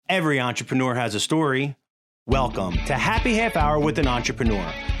Every entrepreneur has a story. Welcome to Happy Half Hour with an Entrepreneur,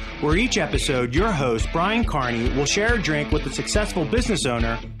 where each episode, your host, Brian Carney, will share a drink with a successful business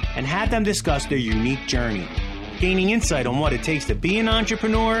owner and have them discuss their unique journey, gaining insight on what it takes to be an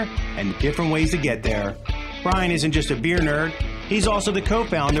entrepreneur and the different ways to get there. Brian isn't just a beer nerd. He's also the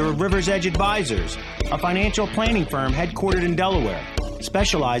co-founder of River's Edge Advisors, a financial planning firm headquartered in Delaware,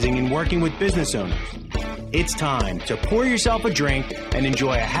 specializing in working with business owners. It's time to pour yourself a drink and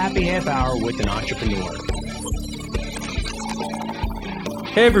enjoy a happy half hour with an entrepreneur.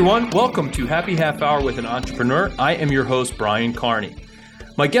 Hey everyone, welcome to Happy Half Hour with an Entrepreneur. I am your host, Brian Carney.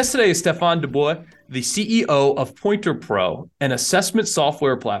 My guest today is Stefan Dubois, the CEO of Pointer Pro, an assessment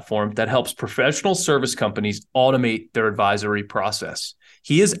software platform that helps professional service companies automate their advisory process.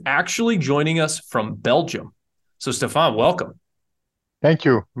 He is actually joining us from Belgium. So Stefan, welcome. Thank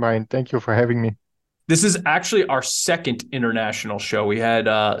you, Brian. Thank you for having me. This is actually our second international show. We had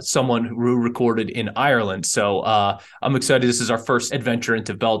someone who recorded in Ireland. So I'm excited. This is our first adventure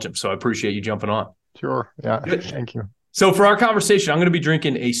into Belgium. So I appreciate you jumping on. Sure. Yeah. Good. Thank you. So for our conversation, I'm going to be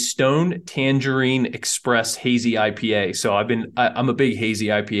drinking a Stone Tangerine Express Hazy IPA. So I'm a big hazy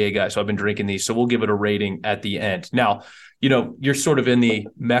IPA guy. So I've been drinking these. So we'll give it a rating at the end. Now, you're sort of in the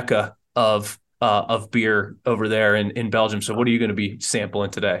mecca of beer over there in Belgium. So what are you going to be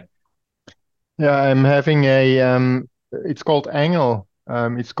sampling today? Yeah, I'm having it's called Engel.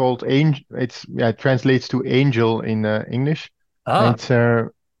 It's called Angel. It translates to angel in English. Ah.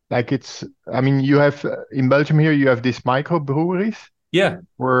 You have in Belgium here, you have these microbreweries. Yeah.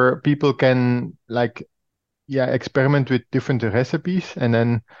 Where people can experiment with different recipes and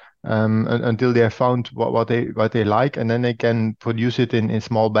then until they have found what they like, and then they can produce it in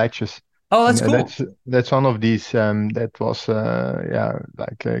small batches. Oh, that's cool. That's one of these that was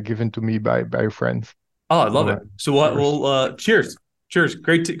given to me by friends. Oh, I love it. So we'll cheers.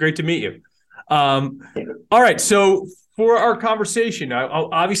 Great to meet you. All right. So for our conversation, I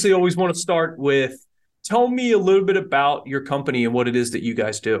obviously always want to start with, tell me a little bit about your company and what it is that you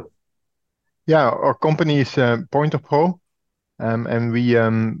guys do. Yeah, our company is Pointer Pro, and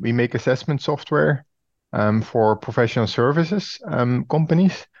we make assessment software for professional services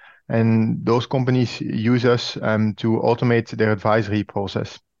companies. And those companies use us to automate their advisory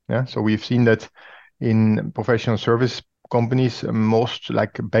process. Yeah, so we've seen that in professional service companies, most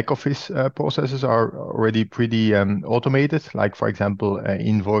back office processes are already pretty automated, like for example,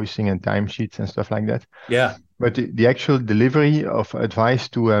 invoicing and timesheets and stuff like that. Yeah. But the actual delivery of advice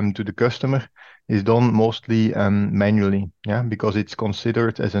to the customer is done mostly manually. Yeah, because it's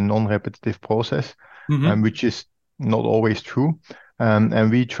considered as a non-repetitive process, which is not always true. And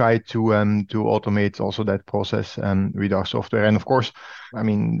we try to automate also that process with our software. And of course,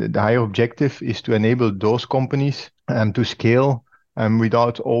 the higher objective is to enable those companies to scale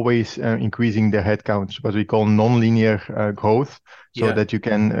without always increasing their headcounts, what we call non-linear growth, so that you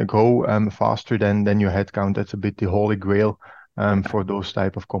can grow faster than your headcount. That's a bit the holy grail for those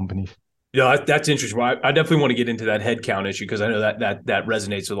type of companies. Yeah, that's interesting. Well, I definitely want to get into that headcount issue because I know that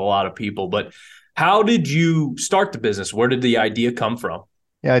resonates with a lot of people. But how did you start the business? Where did the idea come from?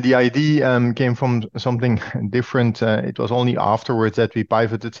 Yeah, the idea came from something different. It was only afterwards that we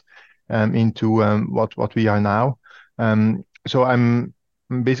pivoted into what we are now. So I'm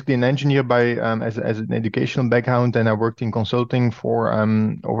basically an engineer by as an educational background, and I worked in consulting for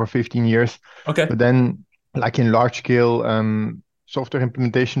over 15 years. Okay. But then, in large scale software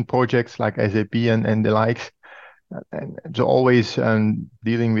implementation projects like SAP and the likes. And so always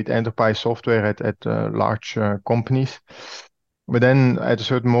dealing with enterprise software at large companies. But then at a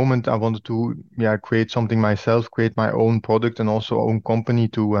certain moment, I wanted to create something myself, create my own product and also own company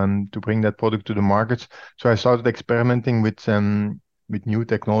to bring that product to the market. So I started experimenting with new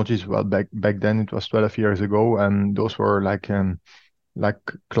technologies. Well, back then it was 12 years ago, and those were like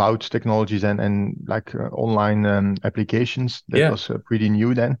cloud technologies and online applications. That was pretty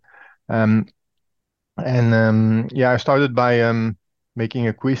new then. I started by making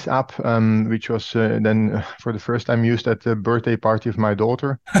a quiz app, which was then for the first time used at the birthday party of my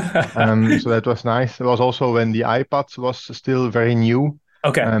daughter. So that was nice. It was also when the iPad was still very new.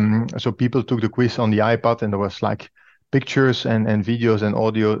 Okay. So people took the quiz on the iPad, and there was pictures and videos and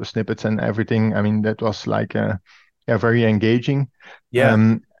audio snippets and everything. That was very engaging.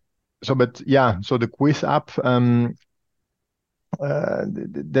 Yeah. So the quiz app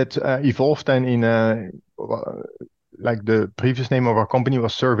that evolved then in the previous name of our company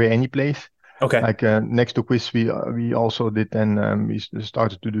was Survey Anyplace. Okay. Next to quiz, we also did then we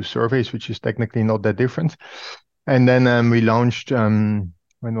started to do surveys, which is technically not that different. And then we launched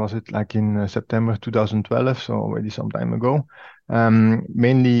when was it? Like in September 2012, so already some time ago.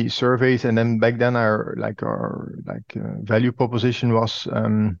 Mainly surveys, and then back then our value proposition was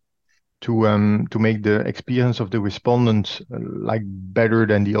to make the experience of the respondents like better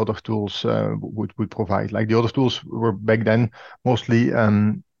than the other tools would provide. Like the other tools were back then mostly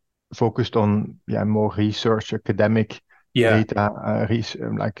focused on more research, academic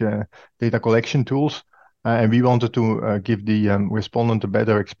data, data collection tools, and we wanted to give the respondent a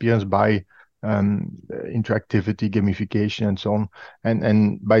better experience by interactivity, gamification, and so on,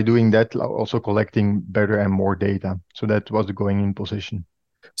 and by doing that, also collecting better and more data. So that was the going in position.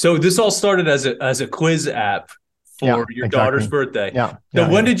 So this all started as a quiz app for your daughter's birthday. So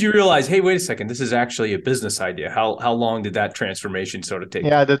when did you realize, hey, wait a second, this is actually a business idea? How long did that transformation sort of take?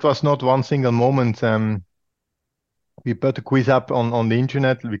 Yeah, that was not one single moment. We put a quiz app on the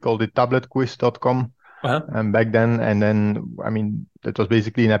internet. We called it tabletquiz.com. Back then, and then I mean that was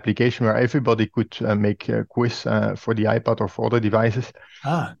basically an application where everybody could make a quiz for the iPad or for other devices.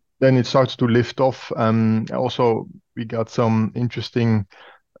 Then it starts to lift off. Also, we got some interesting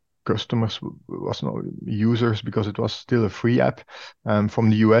customers, users, because it was still a free app from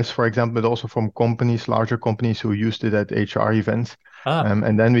the US, for example, but also from companies, larger companies who used it at HR events.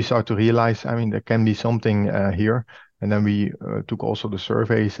 And then we start to realize, I mean, there can be something here. And then we took also the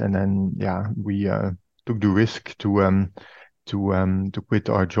surveys, and then we took the risk to quit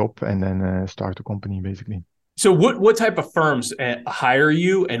our job and then start a company basically. So what type of firms hire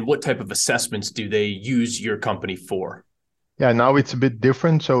you, and what type of assessments do they use your company for? Yeah, now it's a bit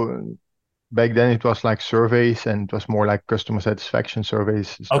different. So back then it was like surveys, and it was more like customer satisfaction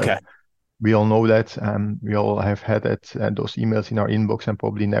surveys. Okay. We all know that. We all have had those emails in our inbox and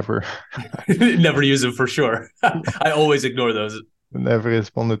probably never never use them for sure. I always ignore those. Never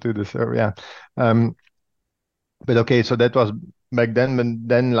responded to the survey. Yeah. But okay, so that was back then. But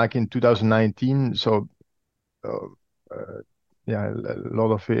then, like in 2019, so a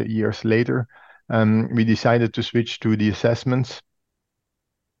lot of years later, we decided to switch to the assessments,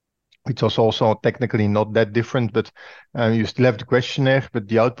 which was also technically not that different, but you still have the questionnaire, but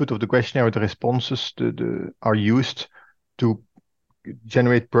the output of the questionnaire, the responses are used to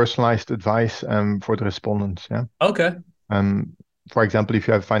generate personalized advice for the respondents. Yeah. Okay. For example, if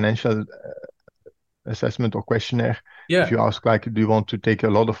you have financial assessment or questionnaire, if you ask like, do you want to take a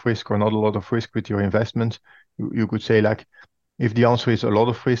lot of risk or not a lot of risk with your investments, you could say like, if the answer is a lot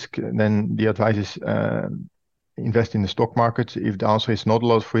of risk, then the advice is invest in the stock market. If the answer is not a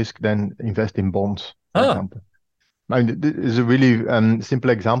lot of risk, then invest in bonds, for example. I mean, this is a really simple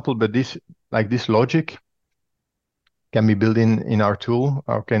example, but this logic can be built in our tool,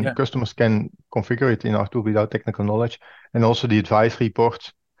 or customers can configure it in our tool without technical knowledge. And also the advice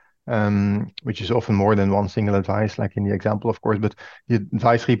report, which is often more than one single advice, like in the example, of course, but the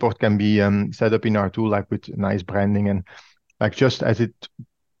advice report can be set up in our tool, like with nice branding, and like just as it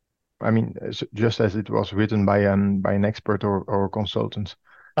was written by an expert or consultant.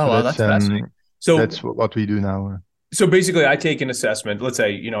 That's fascinating. So that's what we do now. So basically, I take an assessment. Let's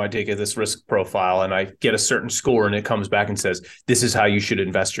say, I take this risk profile and I get a certain score, and it comes back and says, this is how you should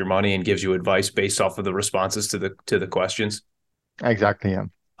invest your money, and gives you advice based off of the responses to the questions. Exactly. Yeah.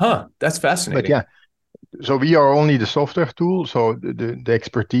 That's fascinating. But yeah, so we are only the software tool. So the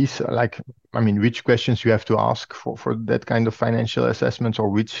expertise, which questions you have to ask for that kind of financial assessments, or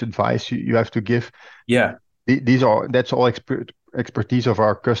which advice you have to give. Yeah. That's all expertise of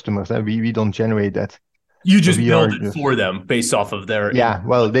our customers. We don't generate that. You just build it for them based off of their. Yeah.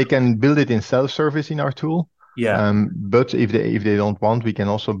 Well, they can build it in self-service in our tool. Yeah. But if they don't want, we can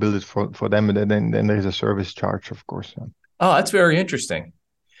also build it for them. And then there is a service charge, of course. Oh, that's very interesting.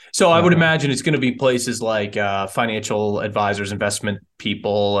 So I would imagine it's going to be places like financial advisors, investment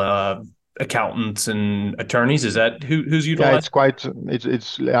people, accountants, and attorneys. Is that who's utilized? Yeah,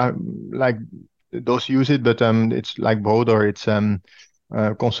 it's like those use it, but it's like broader. It's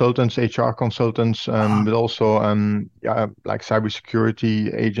consultants, HR consultants, but also like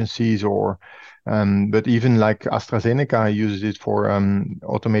cybersecurity agencies, or but even like AstraZeneca uses it for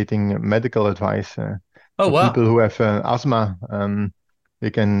automating medical advice. Wow! People who have asthma. They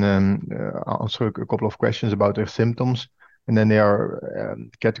can answer a couple of questions about their symptoms, and then they are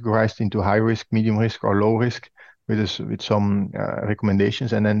categorized into high risk, medium risk, or low risk with some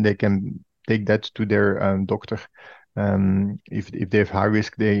recommendations, and then they can take that to their doctor. If they have high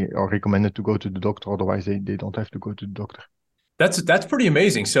risk, they are recommended to go to the doctor. Otherwise, they don't have to go to the doctor. That's pretty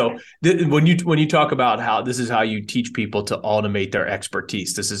amazing. So when you talk about how this is how you teach people to automate their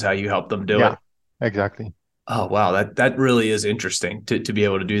expertise, this is how you help them do it. Exactly. Oh, wow. That really is interesting to be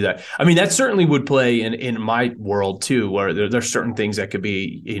able to do that. I mean, that certainly would play in my world too, where there's certain things that could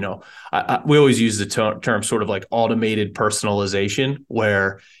be, we always use the term sort of like automated personalization,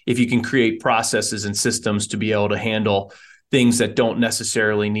 where if you can create processes and systems to be able to handle things that don't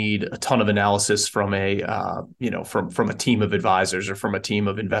necessarily need a ton of analysis from from a team of advisors or from a team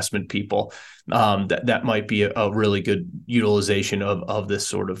of investment people, that might be a really good utilization of this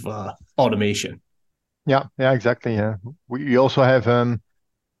sort of automation. Yeah, exactly. Yeah, we also have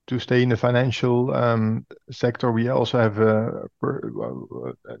to stay in the financial sector. We also have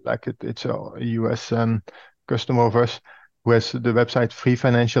it's a US customer of us who has the website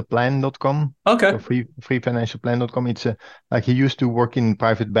freefinancialplan.com. Okay. So freefinancialplan.com. It's like he used to work in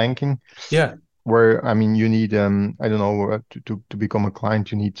private banking. Yeah. Where I mean, you need I don't know to become a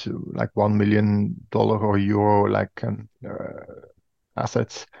client, you need like $1 million or euro like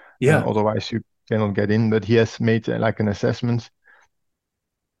assets. Yeah. Otherwise, you cannot get in. But he has made like an assessment,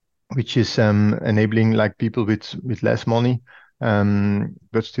 which is enabling like people with less money,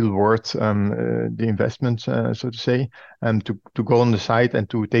 but still worth the investment, so to say, to go on the site and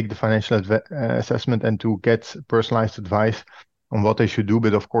to take the financial assessment and to get personalized advice on what they should do.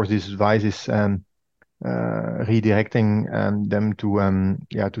 But of course, this advice is redirecting them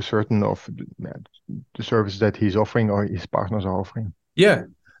to certain of the services that he's offering or his partners are offering. Yeah,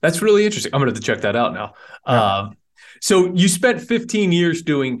 that's really interesting. I'm gonna have to check that out now. Yeah. So you spent 15 years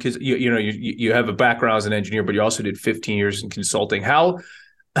doing, because you have a background as an engineer, but you also did 15 years in consulting. How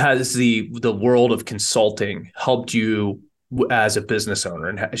has the world of consulting helped you as a business owner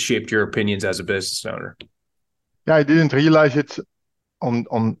and shaped your opinions as a business owner? Yeah, I didn't realize it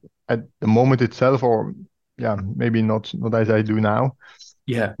on at the moment itself, or maybe not as I do now.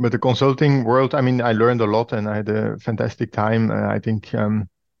 Yeah. But the consulting world, I mean, I learned a lot and I had a fantastic time. I think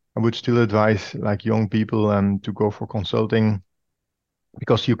I would still advise like young people to go for consulting,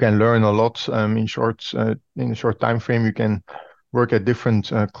 because you can learn a lot in a short time frame. You can work at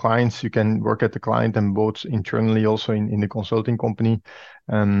different clients. You can work at the client and both internally also in the consulting company.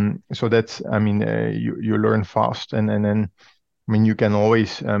 So that's, I mean, you learn fast, and then I mean, you can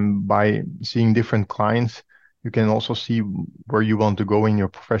always by seeing different clients, you can also see where you want to go in your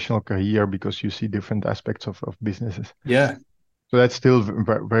professional career, because you see different aspects of businesses. Yeah. So that's still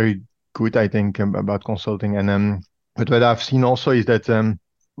very good, I think, about consulting. And but what I've seen also is that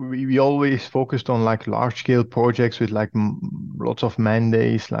we always focused on like large scale projects with like lots of man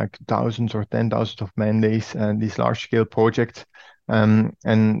days, like thousands or 10,000 of man days, and these large scale projects.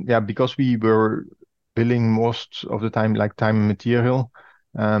 And yeah, because we were billing most of the time like time and material,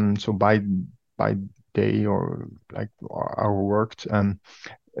 so by day or like hour worked,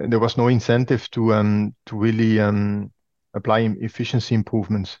 there was no incentive to really apply efficiency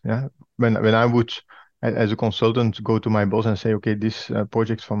improvements. Yeah, when I would as a consultant go to my boss and say, okay, this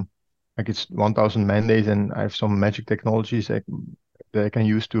project from like it's 1,000 man days, and I have some magic technologies that I can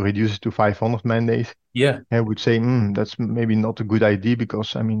use to reduce it to 500 man days. Yeah. I would say that's maybe not a good idea,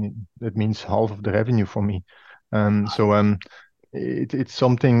 because I mean that means half of the revenue for me. It's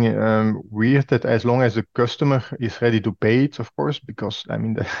something weird that as long as the customer is ready to pay it, of course, because I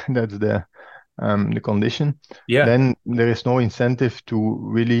mean that's the condition. Yeah. Then there is no incentive to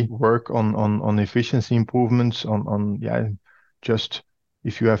really work on efficiency improvements just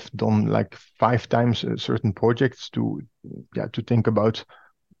if you have done like 5 times certain projects to think about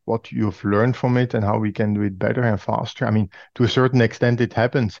what you've learned from it and how we can do it better and faster. I mean, to a certain extent it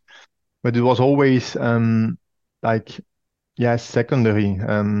happens, but it was always secondary.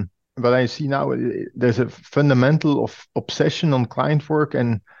 But I see now there's a fundamental of obsession on client work,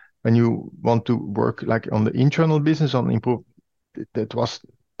 and when you want to work like on the internal business on improve, that was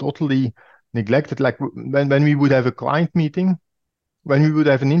totally neglected. Like when we would have a client meeting, when we would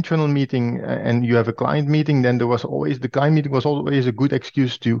have an internal meeting and you have a client meeting, then the client meeting was always a good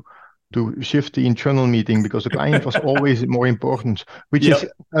excuse to shift the internal meeting, because the client was always more important, which is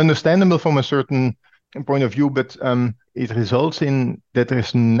understandable from a certain point of view, but it results in that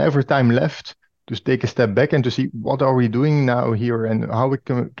there's never time left to take a step back and to see what are we doing now here and how we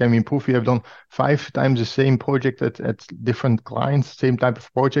can we improve. We have done 5 times the same project at different clients, same type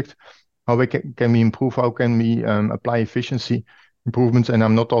of project. How can we improve? How can we apply efficiency improvements? And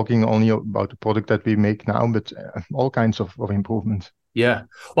I'm not talking only about the product that we make now, but all kinds of improvements. Yeah.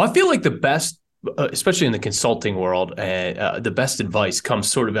 Well, I feel like the best, especially in the consulting world, the best advice comes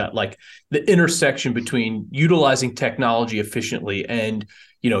sort of at like the intersection between utilizing technology efficiently and,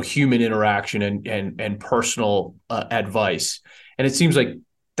 human interaction and personal advice. And it seems like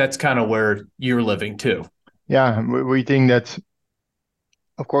that's kind of where you're living too. Yeah, we think that,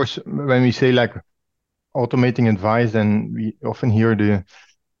 of course, when we say like automating advice, then we often hear the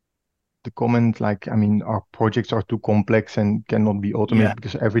comment like, I mean, our projects are too complex and cannot be automated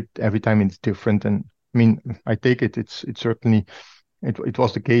because every time it's different. And I mean, I take it, it's certainly it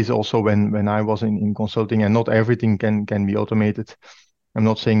was the case also when I was in consulting, and not everything can be automated. I'm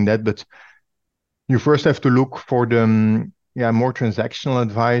not saying that, but you first have to look for the more transactional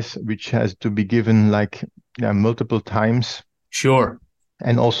advice, which has to be given like multiple times. Sure.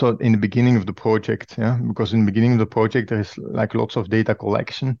 And also in the beginning of the project, because in the beginning of the project there is like lots of data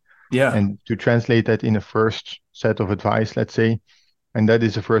collection. Yeah. And to translate that in a first set of advice, let's say, and that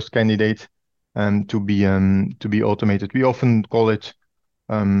is the first candidate to be automated. We often call it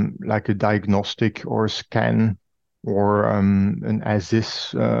like a diagnostic or a scan or an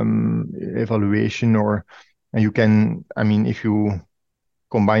as-is evaluation, and you can, I mean, if you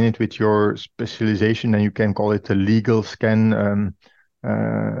combine it with your specialization, then you can call it a legal scan,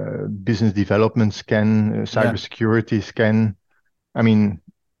 business development scan, cybersecurity scan. I mean,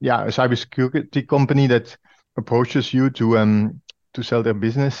 a cybersecurity company that approaches you to sell their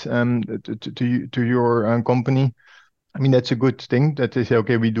business to your company. I mean, that's a good thing that they say,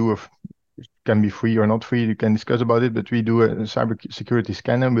 okay, we do it can be free or not free. You can discuss about it, but we do a cybersecurity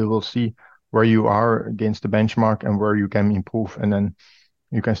scan and we will see where you are against the benchmark and where you can improve. And then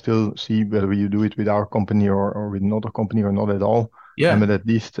you can still see whether you do it with our company or with another company or not at all. Yeah. But at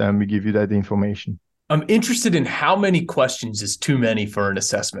least we give you that information. I'm interested in how many questions is too many for an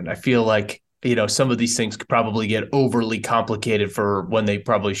assessment. I feel like, some of these things could probably get overly complicated for when they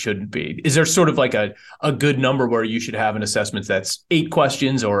probably shouldn't be. Is there sort of like a good number where you should have an assessment that's 8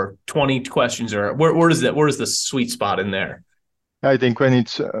 questions or 20 questions, or where is the sweet spot in there? I think when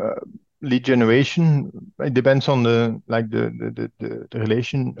it's lead generation, it depends on the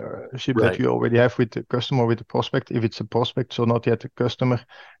relationship that you already have with the customer, with the prospect. If it's a prospect, so not yet a customer,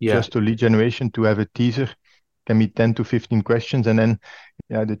 just to lead generation, to have a teaser, can be 10 to 15 questions. And then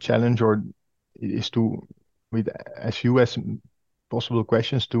the challenge is to, with as few as possible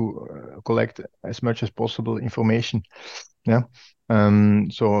questions, to collect as much as possible information. So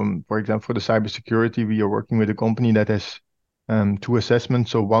for example, for the cybersecurity, we are working with a company that has 2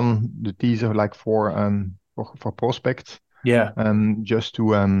 assessments. So one, the teaser, like for prospects, just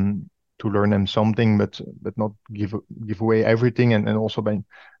to learn them something, but not give away everything. And also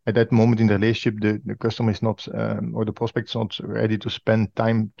at that moment in the relationship, the customer is not or the prospect is not ready to spend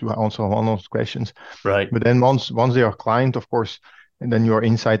time to answer one of those questions. Right. But then once they are client, of course, and then you are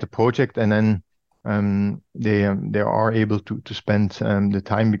inside the project, and then they are able to spend the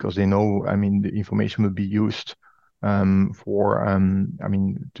time because they know, I mean, the information will be used for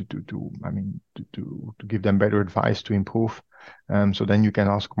to give them better advice to improve. So then you can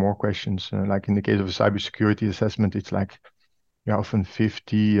ask more questions. Like in the case of a cybersecurity assessment, it's like often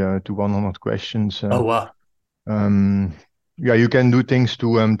 50 to 100 questions. Oh wow. You can do things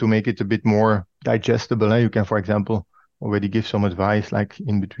to make it a bit more digestible. You can, for example, already give some advice like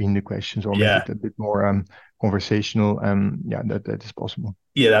in between the questions, or make it a bit more conversational. That is possible.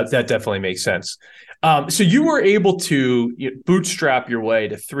 Yeah, that definitely makes sense. So you were able to bootstrap your way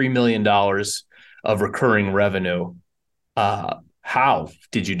to $3 million of recurring revenue. How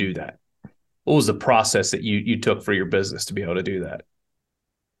did you do that? What was the process that you took for your business to be able to do that?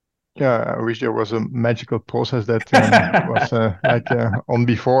 Yeah, I wish there was a magical process that was on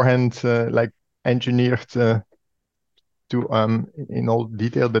beforehand, like engineered to in all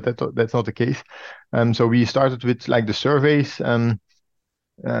detail, but that's not the case. So we started with like the surveys.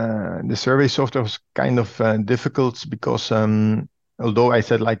 The survey software was kind of difficult because although I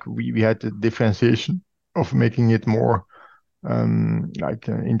said like we had the differentiation of making it more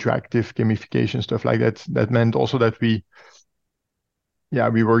interactive gamification, stuff like that. That meant also that we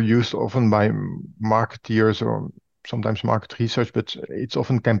were used often by marketeers or sometimes market research, but it's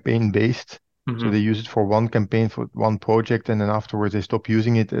often campaign based. Mm-hmm. So they use it for one campaign, for one project, and then afterwards they stop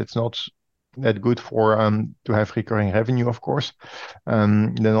using it. It's not that good for to have recurring revenue, of course.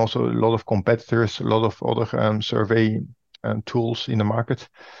 Then also a lot of competitors, a lot of other survey tools in the market.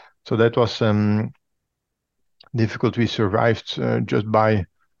 So that was difficult. We survived just by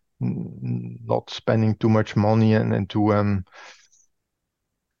not spending too much money and to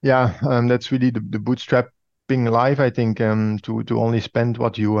that's really the bootstrapping life, I think, to only spend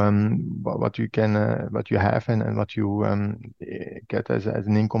what you can what you have and what you get as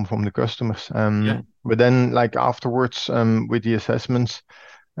an income from the customers. But then like afterwards with the assessments,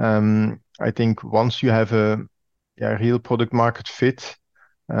 I think once you have a real product market fit,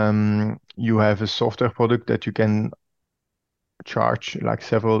 you have a software product that you can charge like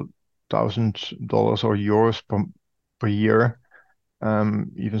several $1,000s or euros per year.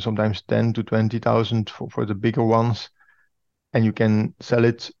 even sometimes 10 to 20,000 for the bigger ones, and you can sell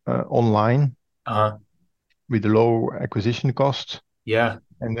it online with a low acquisition cost. Yeah.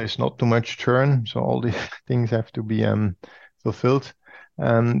 And there's not too much churn, so all these things have to be fulfilled.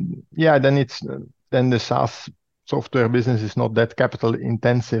 Then the SaaS software business is not that capital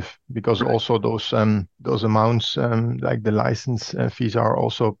intensive, because also those amounts, like the license fees, are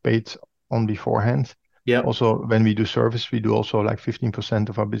also paid on beforehand. Yeah. Also, when we do service, we do also like 15%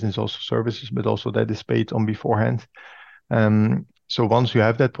 of our business also services, but also that is paid on beforehand. So once you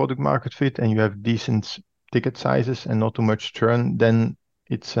have that product market fit and you have decent ticket sizes and not too much churn, then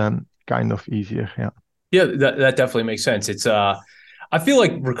it's kind of easier. Yeah. Yeah, that definitely makes sense. It's I feel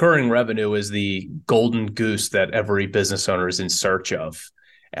like recurring revenue is the golden goose that every business owner is in search of.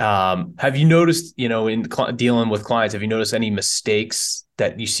 Have you noticed, in dealing with clients, have you noticed any mistakes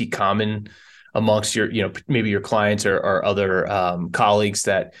that you see common amongst your, maybe your clients or other colleagues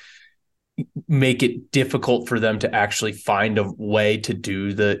that make it difficult for them to actually find a way to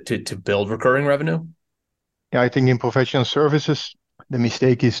do to build recurring revenue? Yeah, I think in professional services, the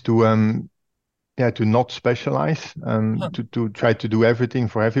mistake is to not specialize, to try to do everything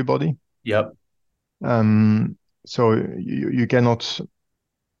for everybody. Yep. So you cannot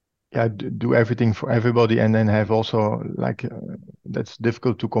do everything for everybody, and then have also that's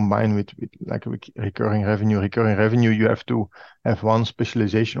difficult to combine with recurring revenue. Recurring revenue, you have to have one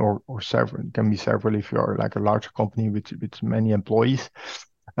specialization or several. It can be several if you are like a larger company with many employees,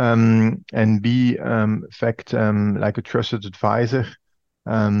 and be like a trusted advisor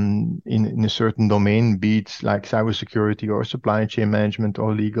in a certain domain, be it like cybersecurity or supply chain management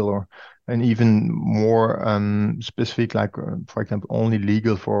or legal, and even more specific, like for example, only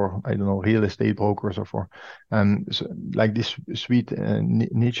legal for, I don't know, real estate brokers, or for like this sweet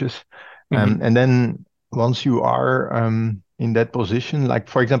niches. And then once you are in that position, like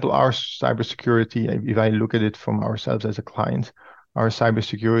for example, our cybersecurity, if I look at it from ourselves as a client, our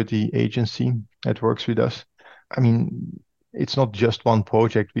cybersecurity agency that works with us, I mean, it's not just one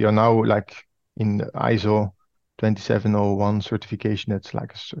project. We are now like in the ISO 27001 certification. That's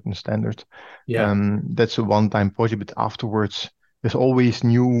like a certain standard. Yeah. That's a one-time project, but afterwards there's always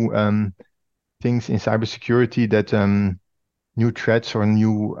new things in cybersecurity, that new threats or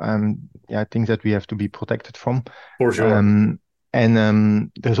new things that we have to be protected from. For sure.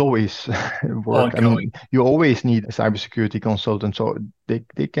 And there's always work. Ongoing. I mean, you always need a cybersecurity consultant, so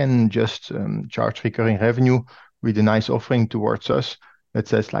they can just charge recurring revenue with a nice offering towards us that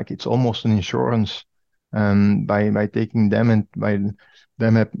says like it's almost an insurance, by taking them, and by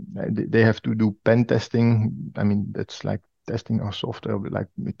them they have to do pen testing. I mean, that's like testing our software, but like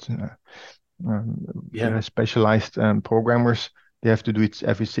with very specialized programmers. They have to do it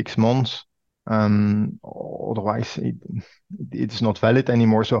every 6 months. Otherwise it's not valid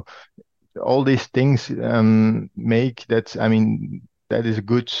anymore. So all these things make that, I mean, that is a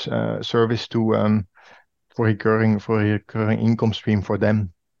good service to for recurring income stream for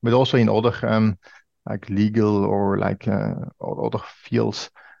them, but also in other like legal or like or other fields.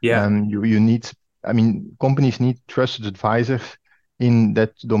 You need, I mean, companies need trusted advisors in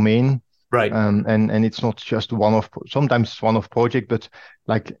that domain. Right. And it's not just sometimes it's one-off project, but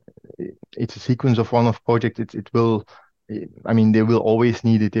like it's a sequence of one-off project. I mean, they will always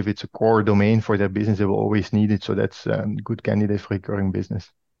need it. If it's a core domain for their business, they will always need it. So that's a good candidate for recurring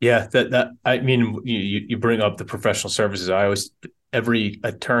business. Yeah, I mean, you bring up the professional services. Every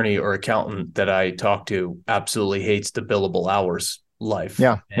attorney or accountant that I talk to absolutely hates the billable hours life.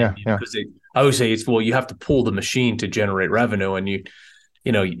 Yeah. Because I always say you have to pull the machine to generate revenue, and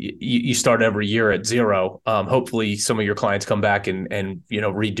you start every year at zero. Hopefully some of your clients come back and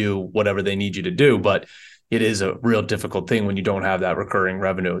redo whatever they need you to do, but it is a real difficult thing when you don't have that recurring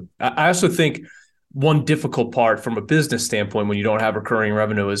revenue. I also think one difficult part from a business standpoint when you don't have recurring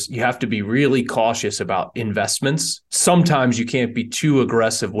revenue is you have to be really cautious about investments. Sometimes you can't be too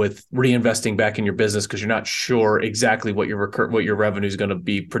aggressive with reinvesting back in your business because you're not sure exactly what your revenue is going to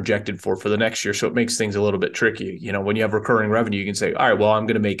be projected for the next year. So it makes things a little bit tricky. When you have recurring revenue, you can say, all right, well, I'm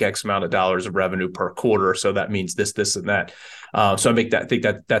going to make X amount of dollars of revenue per quarter. So that means this, and that. So I think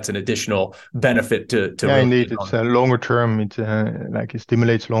that's an additional benefit to really indeed, it's a longer term. It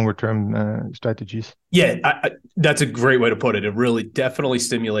stimulates longer term strategies. Yeah, that's a great way to put it. It really definitely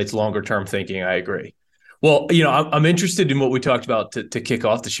stimulates longer term thinking. I agree. Well, I'm interested in what we talked about to kick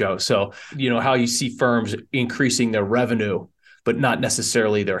off the show. So, how you see firms increasing their revenue, but not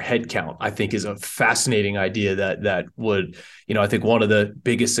necessarily their headcount, I think is a fascinating idea that would, I think one of the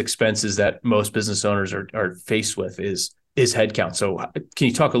biggest expenses that most business owners are faced with is headcount. So can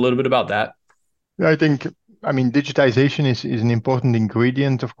you talk a little bit about that? I think I mean, digitization is an important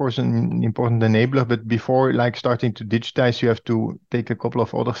ingredient, of course, an important enabler. But before like starting to digitize, you have to take a couple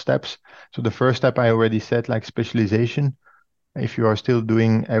of other steps. So the first step I already said, like specialization. If you are still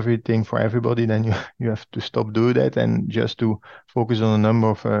doing everything for everybody, then you have to stop doing that and just to focus on a number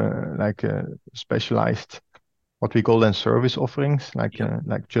of specialized, what we call then service offerings, like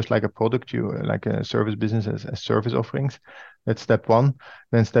just like a product, you like a service business as service offerings. That's step one.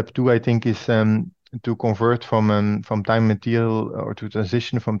 Then step two, I think, is to convert from time material or to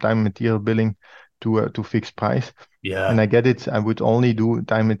transition from time material billing to fixed price. Yeah. And I get it. I would only do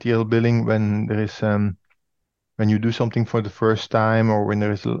time material billing when there is when you do something for the first time or when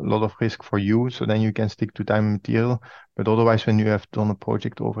there is a lot of risk for you, so then you can stick to time and material. But otherwise, when you have done a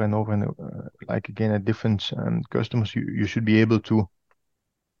project over and over and like again at different customers, you should be able to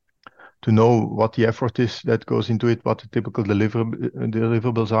know what the effort is that goes into it, what the typical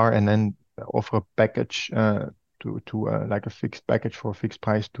deliverables are, and then offer a package to like a fixed package for a fixed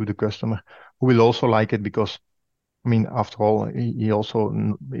price to the customer, who will also like it because, I mean, after all, he also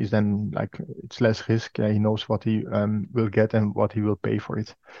is then like, it's less risk. He knows what he will get and what he will pay for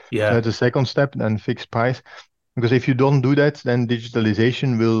it. Yeah. So that's the second step, then fixed price. Because if you don't do that, then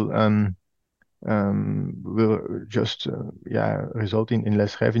digitalization will just result in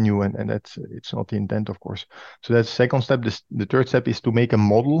less revenue, and it's not the intent, of course. So that's the second step. The third step is to make a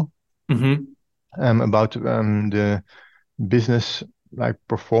model about the business like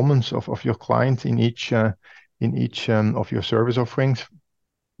performance of your client in each of your service offerings.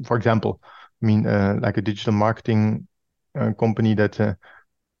 For example, I mean, like a digital marketing company that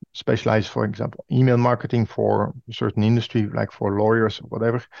specializes, for example, email marketing for a certain industry, like for lawyers or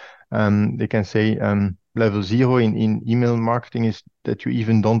whatever. They can say level 0 in email marketing is that you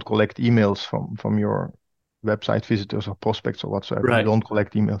even don't collect emails from your website visitors or prospects or whatsoever. Right. You don't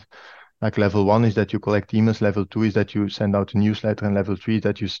collect emails. Like level 1 is that you collect emails. Level 2 is that you send out a newsletter, and level 3 is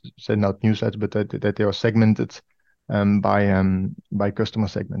that you send out newsletters, but that they are segmented by customer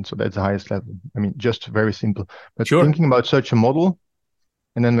segment. So that's the highest level. I mean, just very simple. But thinking about such a model,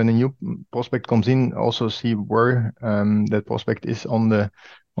 and then when a new prospect comes in, also see where that prospect is on the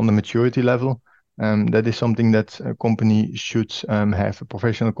maturity level. That is something that a company should have. A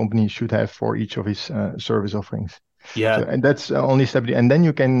professional company should have for each of his service offerings. Yeah. So, and that's only step. And then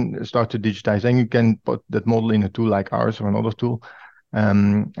you can start to digitize. Then you can put that model in a tool like ours or another tool,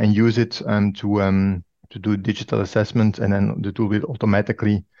 and use it to do digital assessment. And then the tool will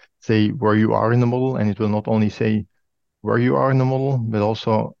automatically say where you are in the model, and it will not only say where you are in the model, but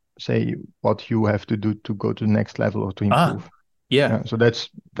also say what you have to do to go to the next level or to improve. So that's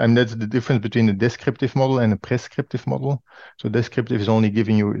the difference between a descriptive model and a prescriptive model. So descriptive is only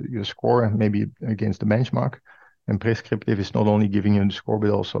giving you your score, maybe against the benchmark. And prescriptive is not only giving you the score, but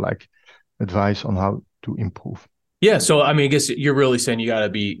also like advice on how to improve. Yeah. So, I mean, I guess you're really saying you got to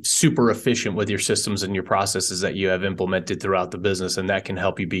be super efficient with your systems and your processes that you have implemented throughout the business. And that can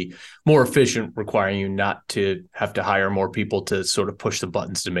help you be more efficient, requiring you not to have to hire more people to sort of push the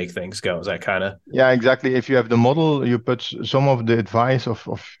buttons to make things go. Is that kind of? Yeah, exactly. If you have the model, you put some of the advice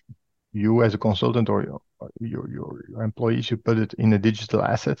of you as a consultant or your employees, you put it in a digital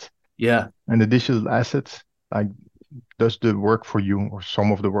asset. Yeah. And the digital asset, like, does the work for you, or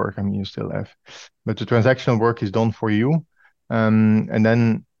some of the work. I mean, you still have, but the transactional work is done for you, and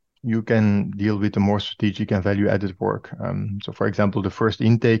then you can deal with the more strategic and value-added work. So, for example, the first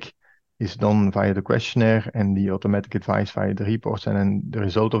intake is done via the questionnaire and the automatic advice via the reports, and then the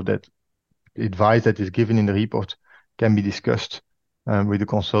result of that advice that is given in the report can be discussed with the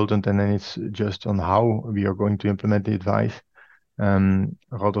consultant, and then it's just on how we are going to implement the advice.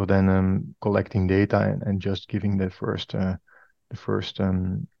 Rather than collecting data and just giving the first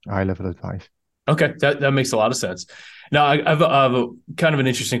high level advice. Okay, that makes a lot of sense. Now, I have a kind of an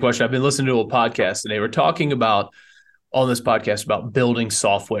interesting question. I've been listening to a podcast, and they were talking about on this podcast about building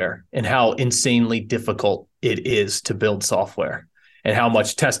software and how insanely difficult it is to build software, and how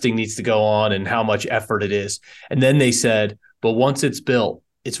much testing needs to go on and how much effort it is. And then they said, but once it's built,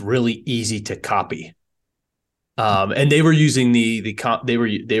 it's really easy to copy. And they were using they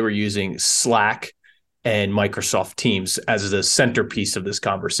were using Slack and Microsoft Teams as the centerpiece of this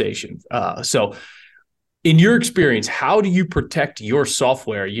conversation. So in your experience, how do you protect your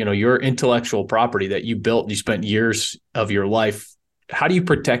software, your intellectual property that you built, you spent years of your life? How do you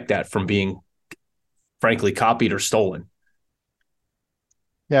protect that from being, frankly, copied or stolen?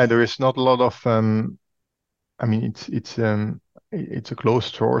 Yeah, there is not a lot of, I mean, it's a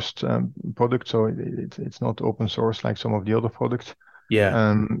closed sourced product, so it's not open source like some of the other products.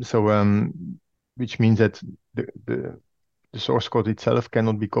 Yeah. Which means that the source code itself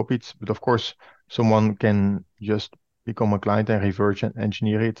cannot be copied. But of course, someone can just become a client and reverse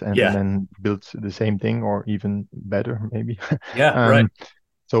engineer it and Yeah. then build the same thing or even better, maybe. Yeah. Right.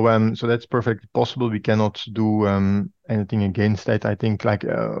 um, so that's perfectly possible. We cannot do anything against that. I think like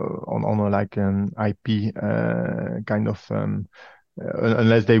on a like an IP kind of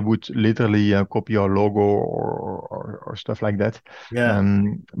unless they would literally copy our logo or stuff like that. Yeah.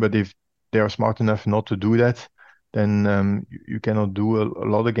 But if they are smart enough not to do that, then you cannot do a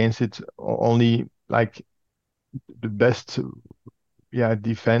lot against it. Only like the best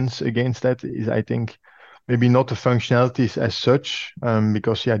defense against that is, I think, maybe not the functionalities as such,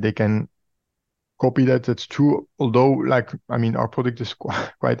 because they can copy that. That's true. Although, like, I mean, our product is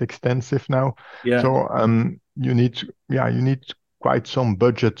quite extensive now, Yeah. so you need quite some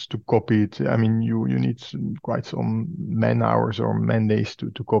budget to copy it. I mean, you need quite some man hours or man days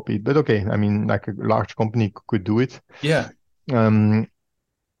to copy it. But okay, I mean, like a large company could do it. Yeah. Um,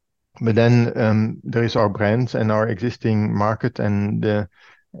 but then there is our brand and our existing market and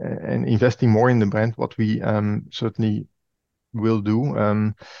investing more in the brand. What we certainly will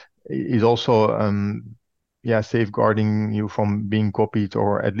do is also safeguarding you from being copied,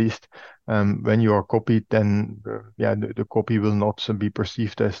 or at least when you are copied, then the copy will not be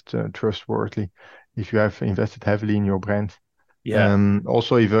perceived as trustworthy if you have invested heavily in your brand. Yeah.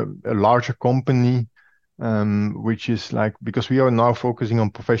 Also, if a larger company, which is like, because we are now focusing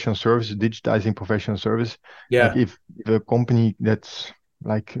on professional services, digitizing professional service. Like Yeah. if a company that's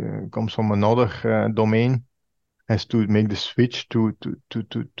like comes from another domain has to make the switch to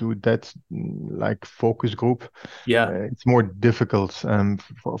that like focus group, Yeah. it's more difficult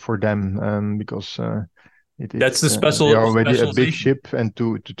for them because That's the they are already a big specialization. ship, and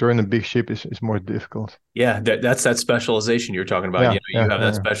to turn a big ship is more difficult. Yeah, that's that specialization you're talking about. Yeah, You know, you yeah, have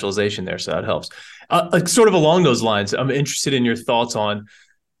that yeah. specialization there, so that helps. Like sort of along those lines, I'm interested in your thoughts on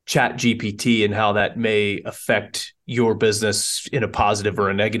Chat GPT and how that may affect your business in a positive or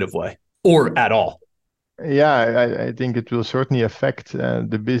a negative way, or at all. Yeah, I think it will certainly affect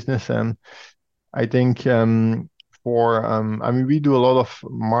the business. I think I mean, we do a lot of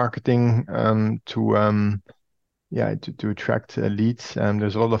marketing to attract leads.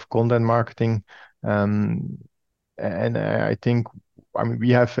 There's a lot of content marketing, um, and I think, I mean,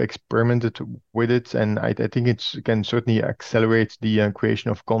 we have experimented with it, and I think it can certainly accelerate the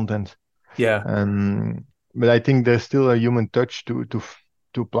creation of content. Yeah. But I think there's still a human touch to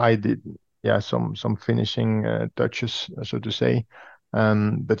apply some finishing touches, so to say.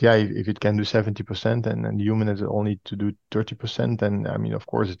 But yeah, if it can do 70% and the human is only to do 30%, then I mean, of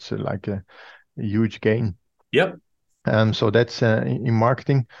course, it's like a huge gain. Yep. So that's in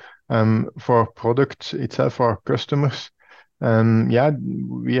marketing. For our product itself, for our customers, we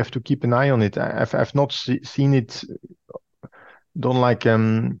have to keep an eye on it. I've not seen it done like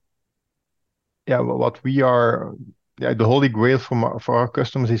what we are. Yeah, the holy grail for our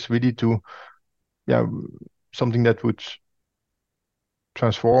customers is really to yeah something that would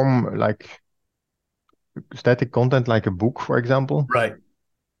transform like static content, like a book, for example, Right.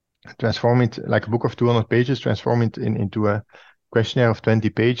 transform it like a book of 200 pages, transform it into a questionnaire of 20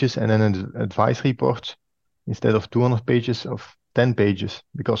 pages, and then an advice report instead of 200 pages of 10 pages,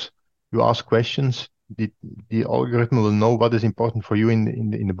 because you ask questions, the algorithm will know what is important for you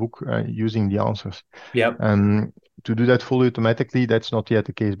in the book using the answers. Yep. To do that fully automatically, that's not yet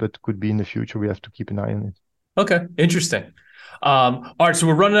the case, but could be in the future. We have to keep an eye on it. Okay. Interesting. All right. So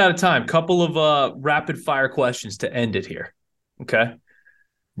we're running out of time. Couple of rapid fire questions to end it here. Okay.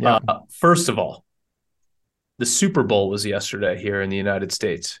 Yeah. First of all, the Super Bowl was yesterday here in the United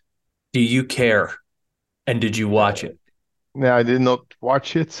States. Do you care? And did you watch it? Yeah, I did not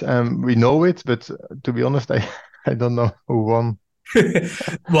watch it. We know it, but to be honest, I don't know who won.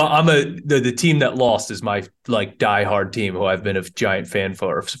 Well, the team that lost is my like diehard team who I've been a giant fan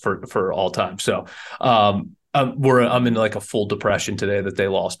for all time. So I'm in like a full depression today that they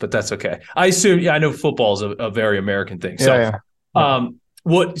lost, but that's okay. I assume, yeah, I know football is a very American thing. So Yeah.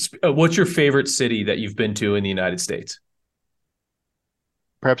 what's your favorite city that you've been to in the United States?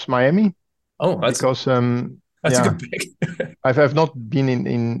 Perhaps Miami, Oh, because that's a good pick. I've not been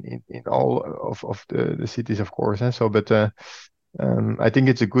in all of the cities, of course. So, but I think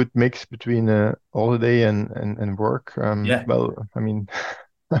it's a good mix between holiday and work. Yeah. Well, I mean,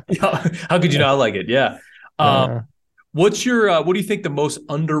 Yeah. How could you not like it? Yeah. uh, What do you think the most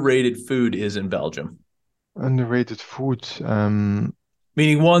underrated food is in Belgium? underrated food.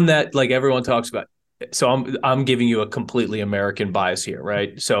 Meaning one that like everyone talks about. So I'm giving you a completely American bias here,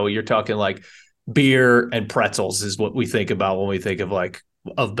 right? So you're talking like beer and pretzels is what we think about when we think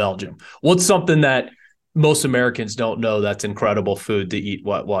of Belgium. What's something that most Americans don't know that's incredible food to eat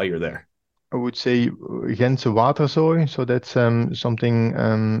while you're there? I would say Gentse waterzooi. So that's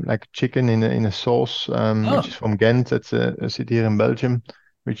something like chicken in a sauce, which is from Ghent. That's a city here in Belgium,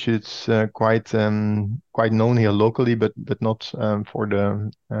 which is quite known here locally, but not for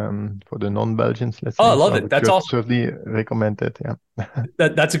the non-Belgians. Let's say. Oh, I love so it. That's awesome. Certainly recommend it. Yeah.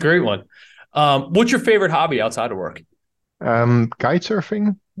 That's a great one. What's your favorite hobby outside of work? Kite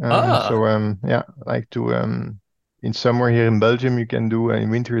surfing. So yeah, like to in summer here in Belgium you can do.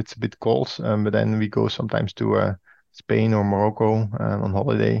 In winter it's a bit cold, but then we go sometimes to Spain or Morocco on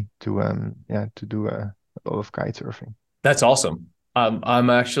holiday to do a lot of kite surfing. That's awesome.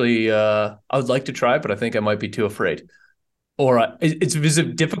 I'm actually I would like to try it, but I think I might be too afraid. Or is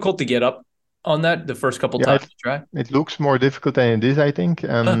it difficult to get up on that the first couple times you try? It looks more difficult than it is, I think.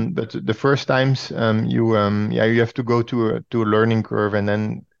 But the first times you have to go to a learning curve, and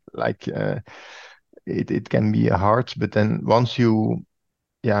then like it can be hard. But then once you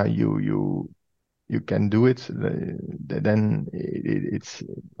can do it, then it's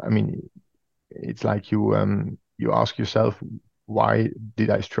it's like you ask yourself, why did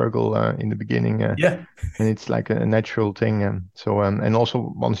I struggle in the beginning? And it's like a natural thing. And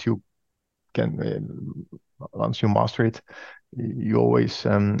also once you master it, you always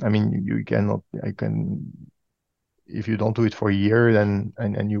you cannot. If you don't do it for a year, then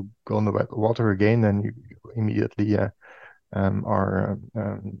and you go in the water again, then you immediately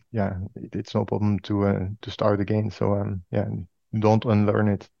it's no problem to start again. So don't unlearn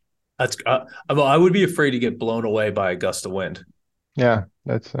it. That's well, I would be afraid to get blown away by a gust of wind. Yeah,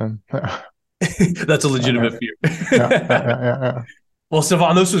 that's that's a legitimate fear. Yeah. Well,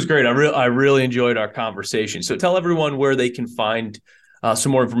 Stefan, this was great. I really enjoyed our conversation. So tell everyone where they can find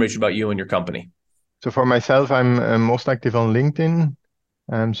some more information about you and your company. So for myself, I'm most active on LinkedIn.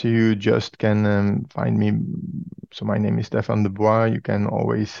 So you just can find me. So my name is Stefan Debois. You can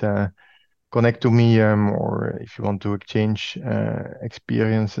always connect to me, or if you want to exchange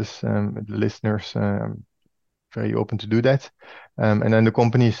experiences with the listeners, I'm very open to do that. And then the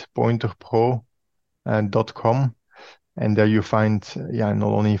company is pointerpro.com. And there you find, not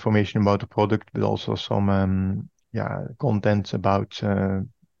only information about the product, but also some, content about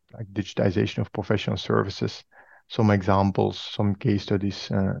like digitization of professional services, some examples, some case studies,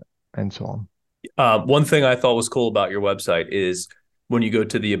 and so on. One thing I thought was cool about your website is when you go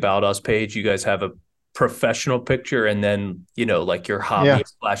to the About Us page, you guys have a professional picture, and then like your hobby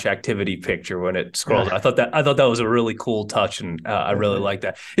 / activity picture when it scrolls. I thought that was a really cool touch, and I really like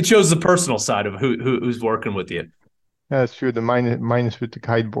that. It shows the personal side of who's working with you. Yeah, that's true. The mine is with the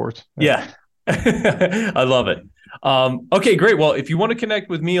kiteboard. Yeah. I love it. Okay, great. Well, if you want to connect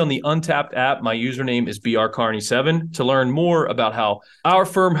with me on the Untapped app, my username is brcarney7. To learn more about how our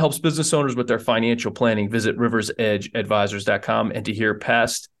firm helps business owners with their financial planning, visit riversedgeadvisors.com. And to hear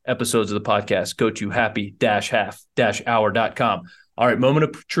past episodes of the podcast, go to happy-half-hour.com. All right, moment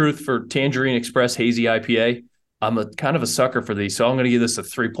of truth for Tangerine Express Hazy IPA. I'm a kind of a sucker for these, so I'm going to give this a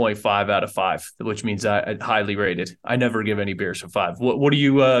 3.5 out of 5, which means I highly rated. I never give any beers a 5. What are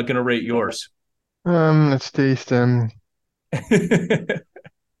you going to rate yours? Let's taste. Yeah,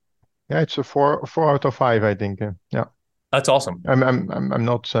 it's a 4 out of 5, I think. Yeah, that's awesome. I'm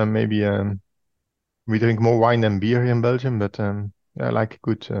not maybe we drink more wine than beer here in Belgium, but I like a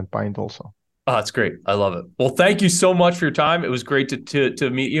good pint also. Oh, that's great. I love it. Well, thank you so much for your time. It was great to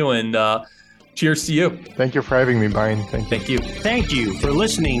meet you, and cheers to you. Thank you for having me, Brian. Thank you. Thank you for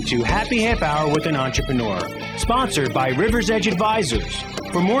listening to Happy Half Hour with an Entrepreneur, sponsored by Rivers Edge Advisors.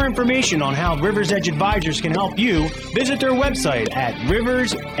 For more information on how Rivers Edge Advisors can help you, visit their website at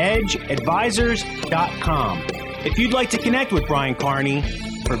riversedgeadvisors.com. If you'd like to connect with Brian Carney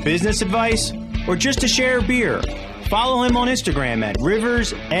for business advice or just to share a beer, follow him on Instagram at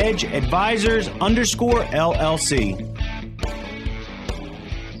riversedgeadvisors_LLC.